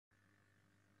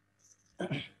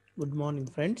Good morning,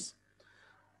 friends.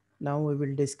 Now we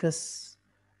will discuss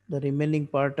the remaining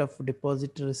part of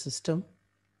depository system,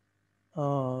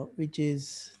 which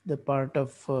is the part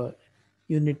of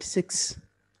Unit 6.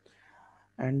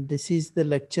 And this is the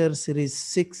lecture series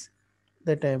 6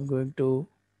 that I am going to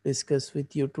discuss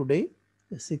with you today.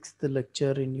 The sixth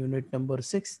lecture in unit number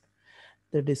 6.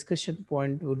 The discussion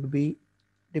point would be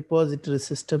depository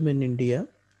system in India.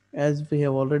 As we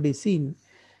have already seen,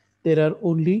 there are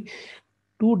only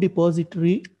two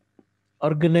depository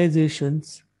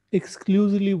organizations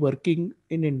exclusively working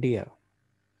in India.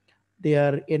 They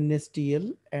are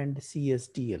NSDL and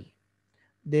CSDL.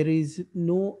 There is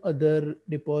no other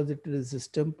depository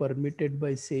system permitted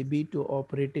by SEBI to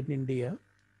operate in India.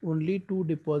 Only two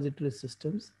depository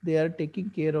systems. They are taking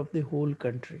care of the whole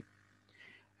country.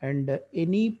 And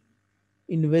any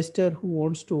investor who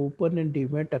wants to open a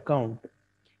demat account,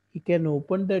 he can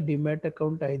open the demat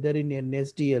account either in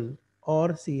NSDL or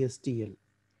CSDL.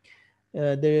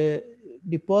 The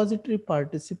depository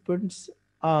participants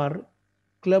are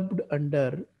clubbed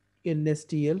under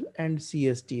NSDL and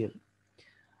CSDL.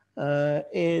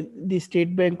 The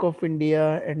State Bank of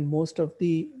India and most of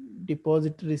the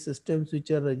depository systems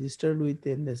which are registered with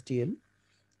NSDL,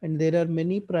 and there are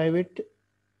many private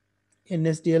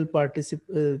NSDL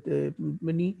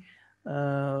many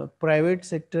private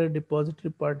sector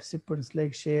depository participants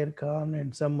like Share Khan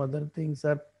and some other things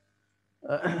are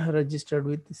registered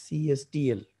with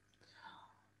CSDL.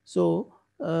 So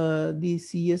the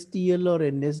CSDL or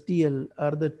NSDL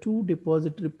are the two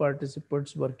depository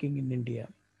participants working in India.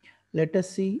 Let us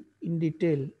see in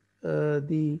detail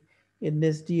the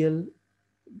NSDL,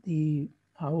 the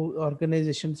how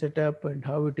organization set up and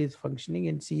how it is functioning,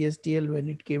 and CSDL when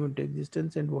it came into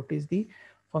existence and what is the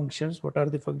functions, what are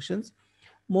the functions.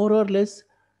 More or less,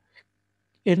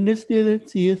 NSDL and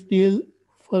CSDL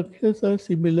functions are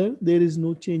similar. There is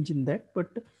no change in that. But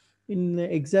in the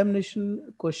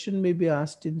examination, question may be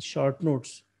asked in short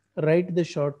notes. Write the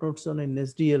short notes on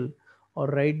NSDL or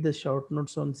write the short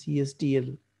notes on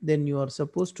CSDL. Then you are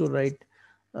supposed to write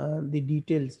the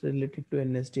details related to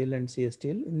NSDL and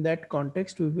CSDL. In that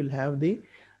context, we will have the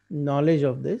knowledge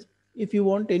of this. If you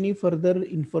want any further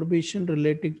information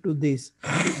related to this,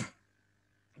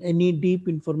 any deep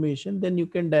information, then you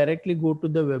can directly go to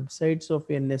the websites of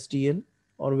NSDL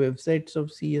or websites of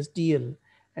CSDL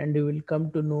and you will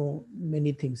come to know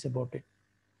many things about it.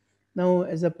 Now,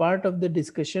 as a part of the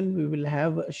discussion, we will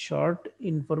have a short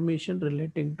information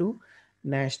relating to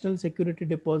National Security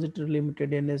Depository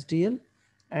Limited NSDL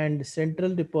and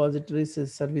Central Depository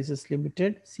Services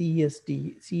Limited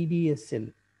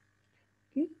CDSL.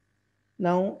 Okay.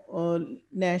 Now,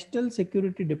 National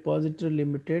Security Depository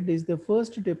Limited is the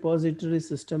first depository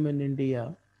system in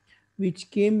India, which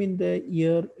came in the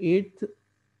year 8th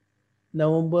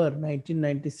November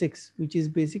 1996, which is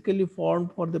basically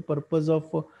formed for the purpose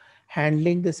of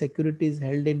handling the securities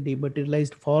held in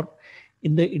dematerialized form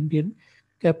in the Indian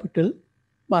capital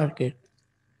market.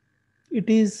 It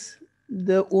is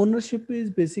the ownership is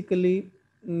basically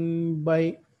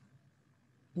by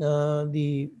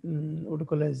the what do you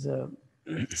call as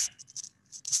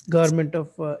Government of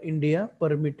India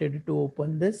permitted to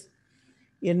open this.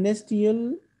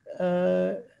 NSTL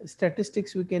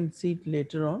statistics we can see it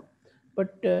later on,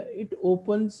 but it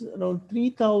opens around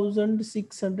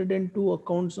 3,602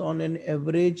 accounts on an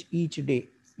average each day.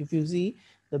 If you see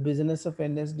the business of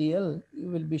NSDL, you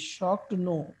will be shocked to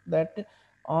know that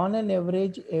on an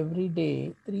average every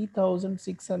day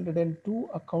 3,602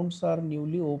 accounts are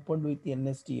newly opened with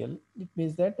NSDL. It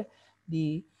means that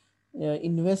the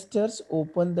investors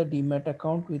open the demat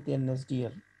account with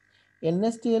NSDL.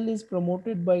 NSDL is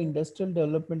promoted by Industrial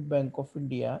Development Bank of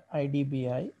India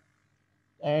 (IDBI)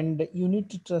 and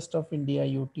Unit Trust of India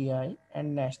 (UTI)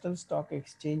 and National Stock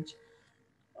Exchange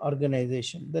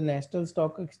organization. The National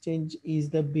Stock Exchange is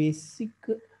the basic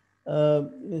uh,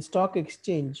 stock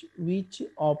exchange which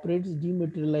operates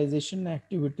dematerialization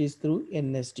activities through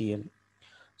NSDL.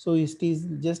 So it is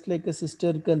just like a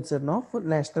sister concern of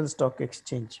National Stock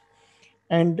Exchange.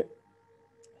 And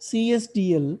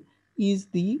CSDL is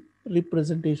the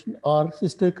representation or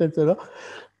sister concern of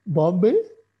Bombay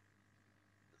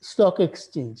Stock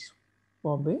Exchange.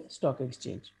 Bombay Stock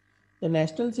Exchange. The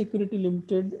National Security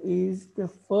Limited is the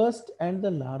first and the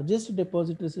largest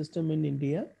depository system in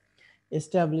India,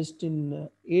 established in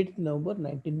 8th November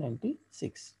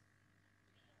 1996.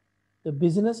 The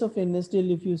business of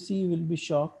NSDL, if you see, you will be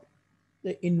shocked.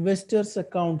 The investors'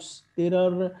 accounts, there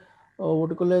are what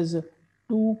you call as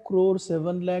 2 crore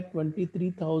 7 lakh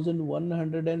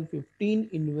 23,115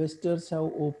 investors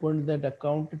have opened that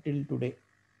account till today.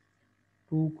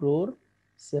 2 crore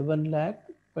 7 lakh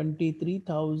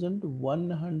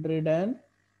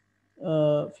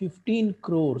 23,115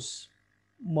 crores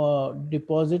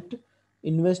deposit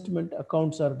investment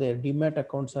accounts are there, demat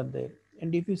accounts are there.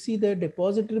 And if you see the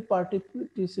depository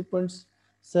participants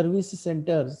service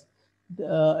centers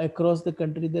across the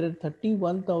country, there are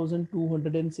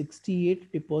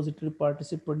 31,268 depository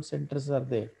participant centers are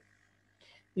there.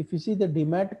 If you see the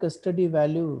demat custody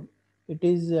value, it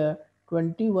is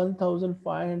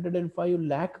 21,505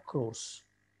 lakh crores.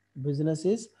 Business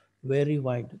is very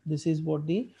wide. This is what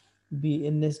the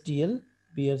NSDL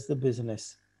bears the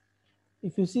business.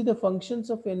 If you see the functions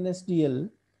of NSDL,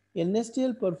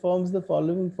 NSDL performs the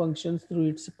following functions through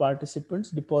its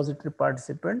participants, depository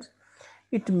participants.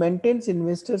 It maintains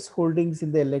investors' holdings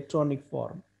in the electronic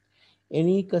form.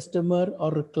 Any customer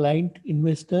or a client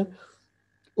investor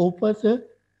opens a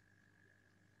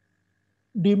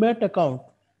demat account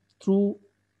through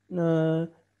uh,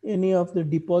 any of the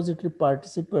depository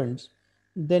participants,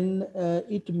 then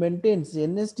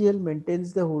NSDL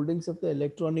maintains the holdings of the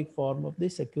electronic form of the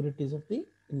securities of the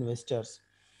investors.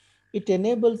 It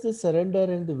enables the surrender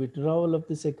and the withdrawal of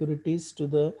the securities to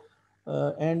the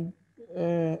uh, and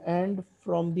and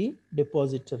from the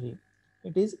depository.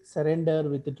 It is surrender,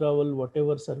 withdrawal,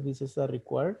 whatever services are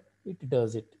required, it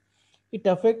does it. It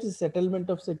affects the settlement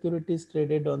of securities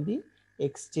traded on the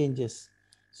exchanges.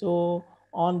 So,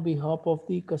 on behalf of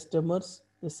the customers,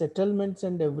 the settlements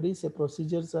and every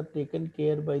procedures are taken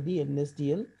care by the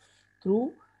NSDL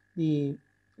through the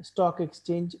stock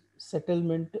exchange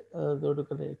settlement,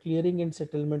 clearing and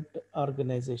settlement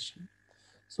organization.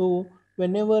 So,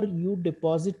 whenever you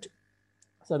deposit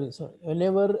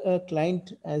whenever a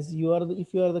client, as you are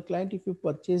if you are the client, if you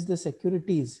purchase the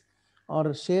securities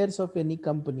or shares of any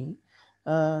company,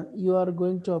 you are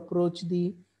going to approach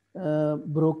the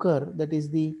broker, that is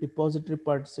the depository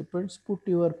participants, put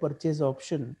your purchase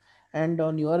option, and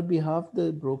on your behalf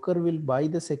the broker will buy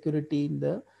the security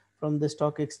from the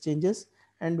stock exchanges.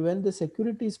 And when the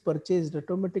security is purchased,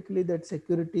 automatically that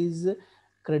security is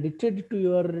credited to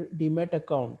your demat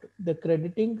account. The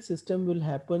crediting system will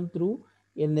happen through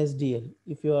NSDL.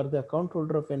 If you are the account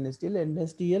holder of NSDL,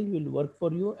 NSDL will work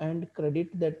for you and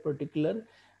credit that particular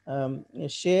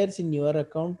shares in your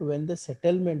account when the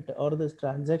settlement or the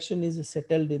transaction is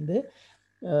settled in the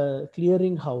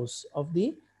clearing house of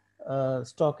the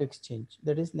stock exchange,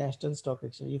 that is National Stock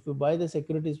Exchange. If you buy the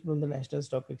securities from the National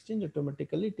Stock Exchange,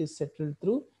 automatically it is settled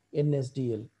through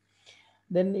NSDL.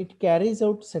 Then it carries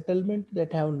out settlement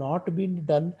that have not been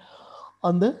done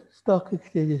on the stock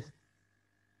exchanges.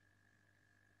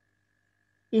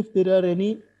 If there are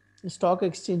any stock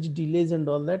exchange delays and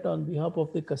all that, on behalf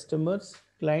of the customers,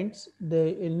 clients,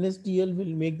 the NSDL will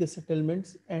make the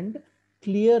settlements and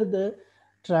clear the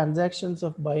transactions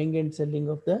of buying and selling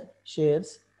of the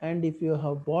shares. And if you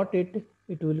have bought it,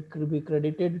 it will be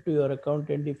credited to your account,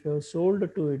 and if you have sold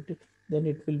to it, then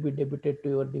it will be debited to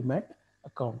your demat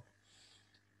account.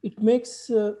 It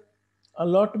makes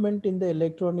allotment in the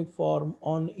electronic form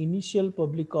on initial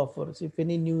public offers. If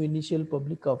any new initial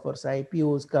public offers,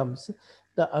 IPOs comes,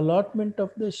 the allotment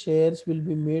of the shares will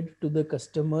be made to the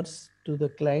customers, to the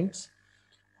clients,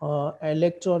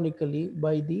 electronically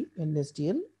by the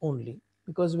NSDL only.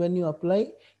 Because when you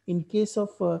apply in case of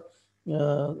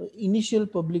initial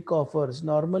public offers,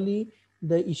 normally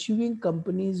the issuing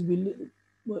companies will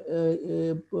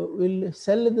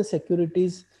sell the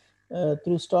securities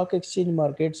through stock exchange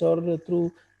markets or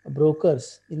through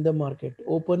brokers in the market.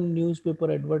 Open newspaper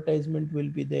advertisement will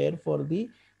be there for the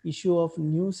issue of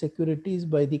new securities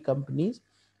by the companies.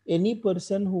 Any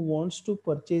person who wants to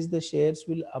purchase the shares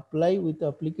will apply with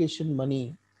application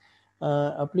money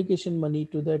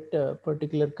to that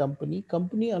particular company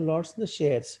allots the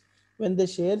shares. When the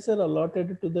shares are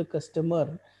allotted to the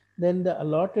customer, then the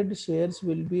allotted shares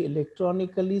will be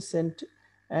electronically sent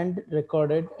and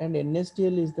recorded, and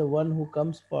NSDL is the one who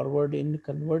comes forward in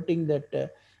converting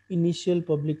that initial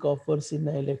public offers in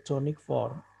an electronic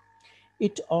form.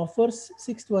 It offers,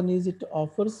 sixth one is, it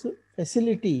offers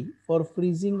facility for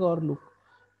freezing or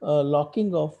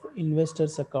locking of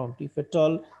investors account. If at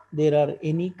all there are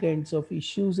any kinds of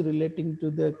issues relating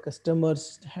to the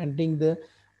customers handling the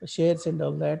shares and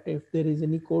all that, if there is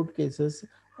any court cases,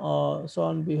 so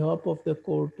on behalf of the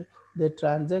court, the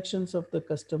transactions of the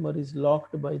customer is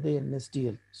locked by the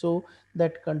NSDL. So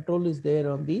that control is there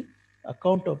on the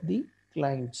account of the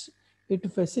clients.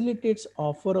 It facilitates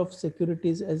offer of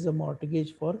securities as a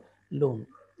mortgage for loan.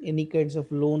 Any kinds of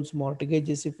loans,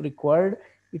 mortgages, if required,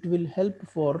 it will help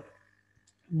for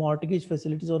mortgage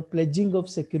facilities, or pledging of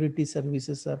security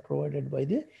services are provided by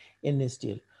the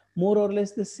NSDL. More or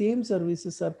less the same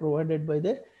services are provided by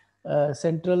the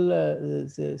central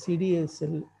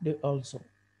CDSL also.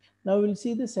 Now we'll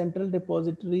see the Central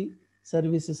Depository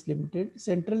Services Limited.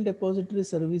 Central Depository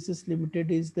Services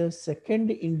Limited is the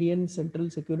second Indian central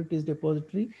securities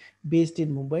depository based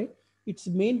in Mumbai. Its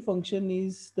main function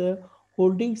is the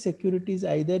holding securities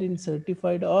either in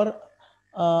certified or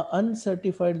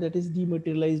uncertified, that is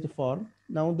dematerialized form.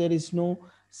 Now there is no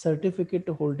certificate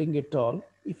holding at all.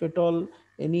 If at all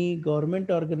any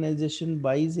government organization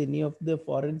buys any of the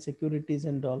foreign securities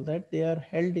and all that, they are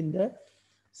held in the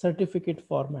certificate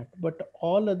format. But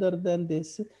all other than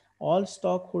this, all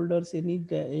stockholders, any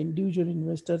individual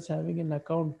investors having an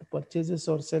account, purchases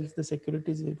or sells the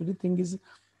securities, everything is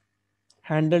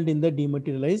handled in the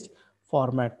dematerialized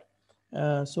format.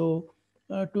 To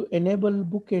enable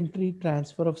book entry,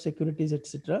 transfer of securities,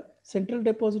 etc., Central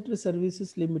Depository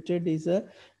Services Limited is a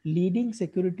leading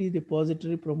security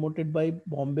depository promoted by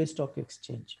Bombay Stock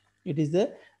Exchange. It is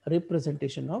the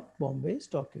representation of Bombay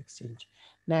Stock Exchange.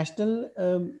 National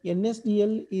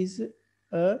NSDL is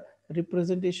a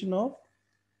representation of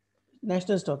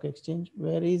National Stock Exchange,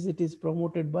 whereas it is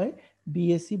promoted by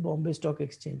BSE Bombay Stock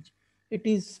Exchange. It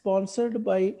is sponsored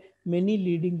by many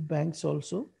leading banks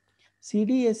also.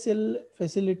 CDSL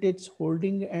facilitates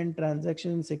holding and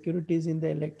transaction securities in the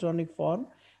electronic form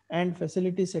and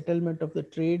facilitates settlement of the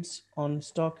trades on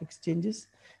stock exchanges.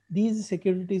 These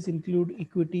securities include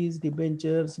equities,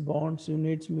 debentures, bonds,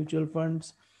 units, mutual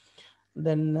funds,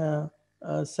 then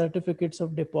certificates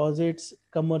of deposits,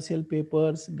 commercial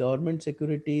papers, government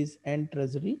securities, and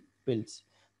treasury bills.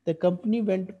 The company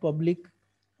went public,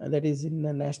 that is, in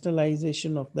the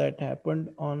nationalization of that happened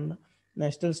on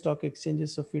National Stock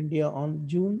Exchanges of India on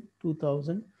June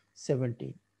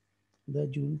 2017. The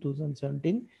June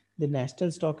 2017, the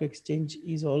National Stock Exchange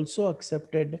is also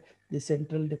accepted the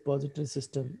central depository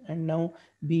system, and now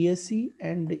BSE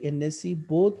and NSE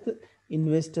both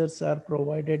investors are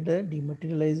provided the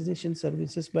dematerialization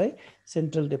services by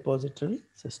central depository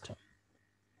system.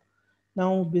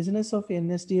 Now, business of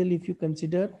NSDL, if you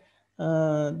consider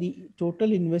the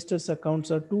total investors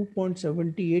accounts are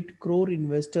 2.78 crore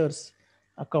investors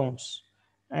accounts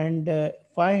and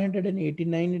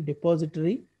 589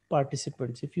 depository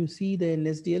participants. If you see the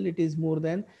NSDL, it is more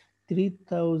than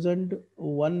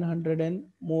 3,100 and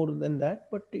more than that,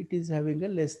 but it is having a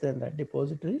less than that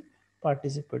depository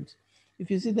participants. If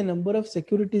you see the number of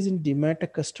securities in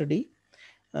demat custody,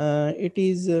 it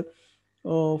is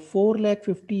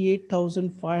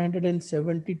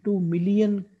 4,58,572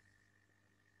 million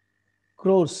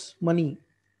crores money,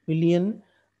 million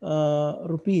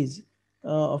rupees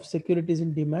of securities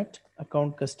in demat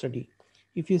account custody.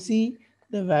 If you see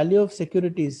the value of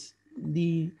securities,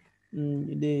 the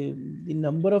the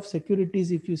number of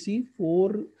securities, if you see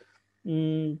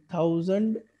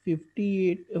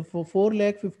 4,058 for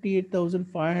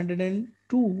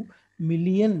 4,58,502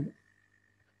 million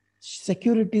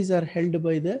securities are held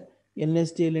by the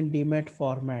NSDL and DMAT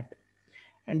format.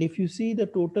 And if you see the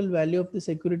total value of the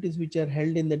securities which are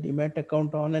held in the DMAT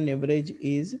account on an average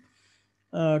is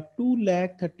 2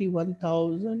 lakh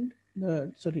 31,000,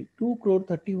 sorry, 2 crore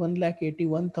 31 lakh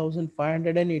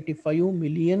 81,585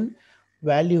 million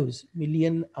values,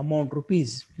 million amount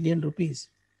rupees, million rupees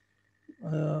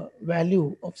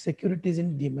value of securities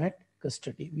in DMAT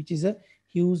custody, which is a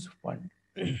huge fund.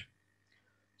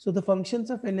 So the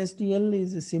functions of NSDL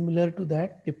is similar to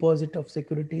that: deposit of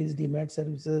securities, demat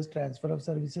services, transfer of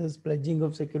services, pledging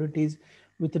of securities,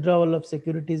 withdrawal of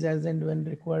securities as and when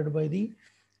required by the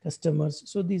customers.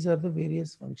 So these are the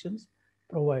various functions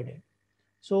provided.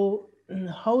 So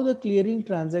how the clearing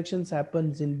transactions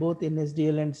happens in both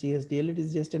NSDL and CSDL, it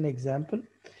is just an example.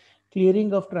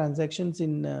 Clearing of transactions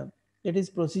in, that is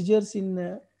procedures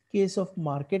in case of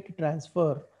market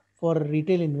transfer for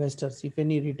retail investors. If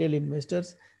any retail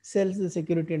investors sells the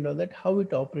security and all that, how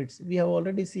it operates. We have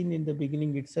already seen in the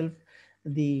beginning itself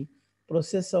the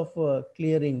process of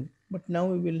clearing, but now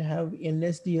we will have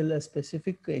NSDL, a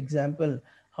specific example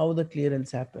how the clearance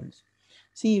happens.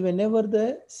 See, whenever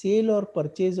the sale or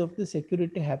purchase of the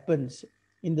security happens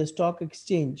in the stock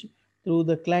exchange through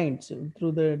the clients,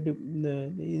 through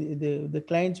the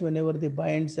clients, whenever they buy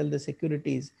and sell the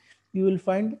securities, you will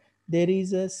find there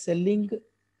is a selling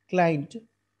client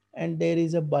and there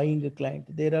is a buying client.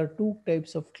 There are two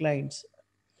types of clients.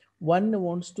 One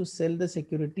wants to sell the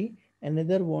security,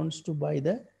 another wants to buy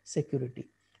the security.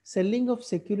 Selling of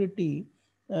security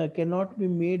cannot be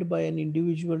made by an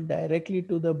individual directly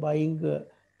to the buying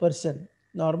person.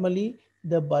 Normally,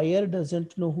 the buyer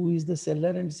doesn't know who is the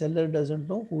seller and seller doesn't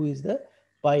know who is the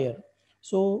buyer.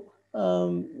 So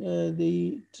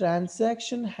the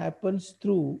transaction happens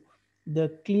through the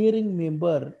clearing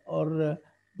member or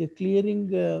the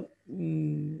clearing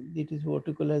it is what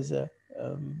you call as a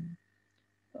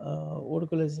what you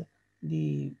call as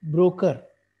the broker.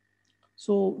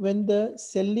 So when the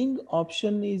selling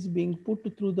option is being put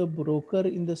through the broker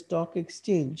in the stock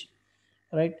exchange,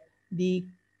 right? The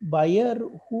buyer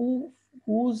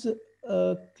whose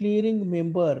clearing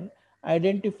member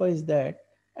identifies that,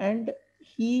 and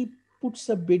he puts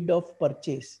a bid of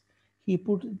purchase.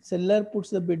 Seller puts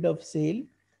the bid of sale,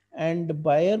 and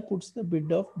buyer puts the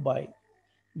bid of buy.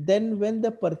 Then when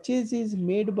the purchase is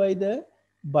made by the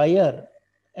buyer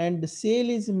and sale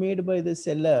is made by the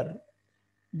seller,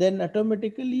 then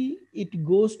automatically it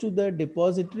goes to the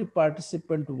depository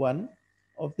participant one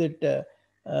of that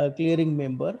clearing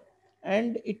member,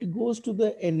 and it goes to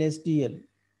the NSDL.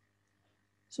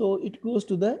 So it goes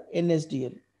to the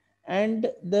NSDL,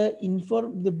 and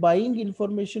the buying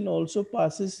information also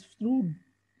passes through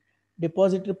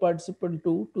depository participant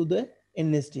 2 to the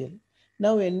NSDL.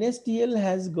 Now NSDL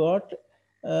has got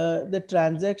the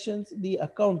transactions, the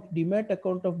account, demat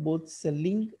account of both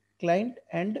selling client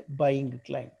and buying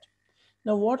client.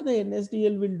 Now what the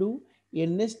NSDL will do,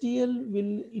 NSDL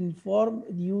will inform,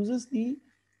 uses the,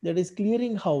 that is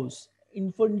clearing house,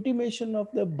 intimation of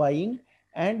the buying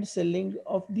and selling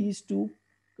of these two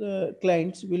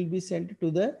clients will be sent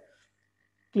to the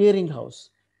clearing house.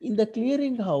 In the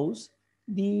clearing house,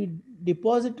 the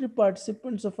depository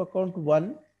participants of account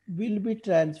 1 will be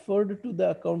transferred to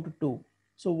the account 2.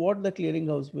 So what the clearing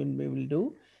house will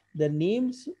do, the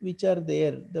names which are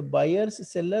there, the buyer's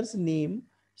seller's name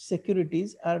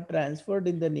securities are transferred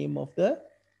in the name of the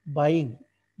buying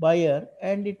buyer,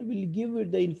 and it will give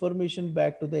it the information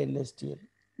back to the NSDL.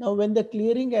 Now when the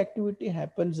clearing activity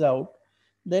happens out,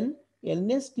 then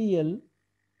NSDL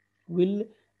will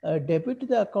debit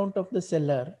the account of the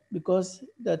seller because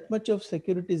that much of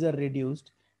securities are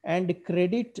reduced, and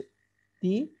credit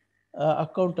the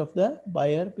account of the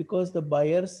buyer because the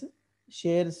buyer's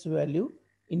shares value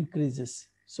increases.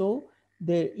 So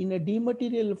in a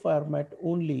dematerial format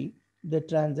only the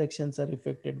transactions are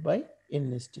effected by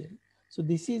NSTL. So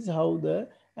this is how the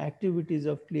activities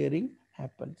of clearing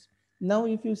happens. Now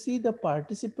if you see the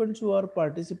participants who are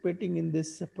participating in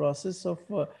this process of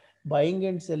buying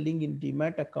and selling in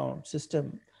demat account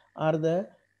system are the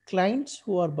clients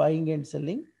who are buying and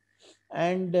selling,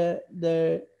 and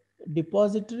the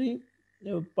depository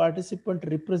participant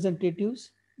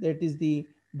representatives, that is the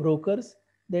brokers,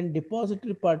 then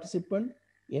depository participant,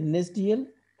 NSDL,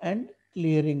 and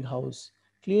clearing house.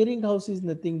 Clearing house is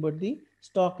nothing but the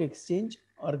stock exchange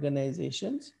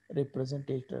organization's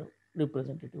representative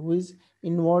who is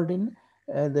involved in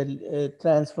the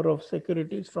transfer of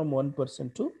securities from one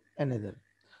person to another.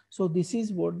 So this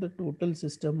is what the total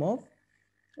system of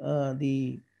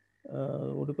the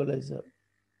what do you call as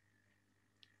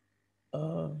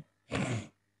uh,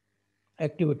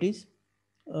 activities.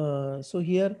 So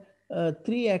here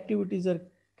three activities are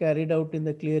carried out in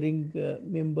the clearing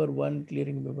member 1,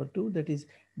 clearing member 2, that is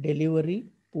delivery,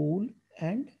 pool,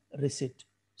 and receipt.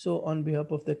 So on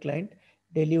behalf of the client,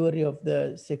 delivery of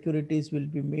the securities will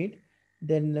be made.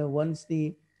 Then once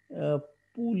the uh,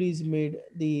 pool is made,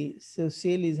 the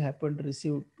sale is happened,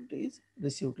 received is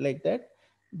received, like that.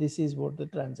 This is what the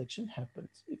transaction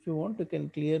happens. If you want, you can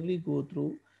clearly go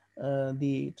through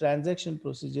the transaction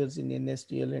procedures in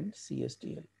NSDL and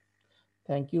CSDL.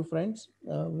 Thank you, friends.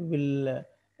 We will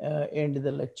end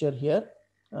the lecture here.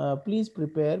 Please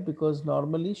prepare because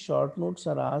normally short notes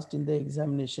are asked in the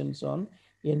examinations on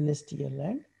NSDL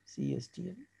and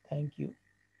CSDL. Thank you.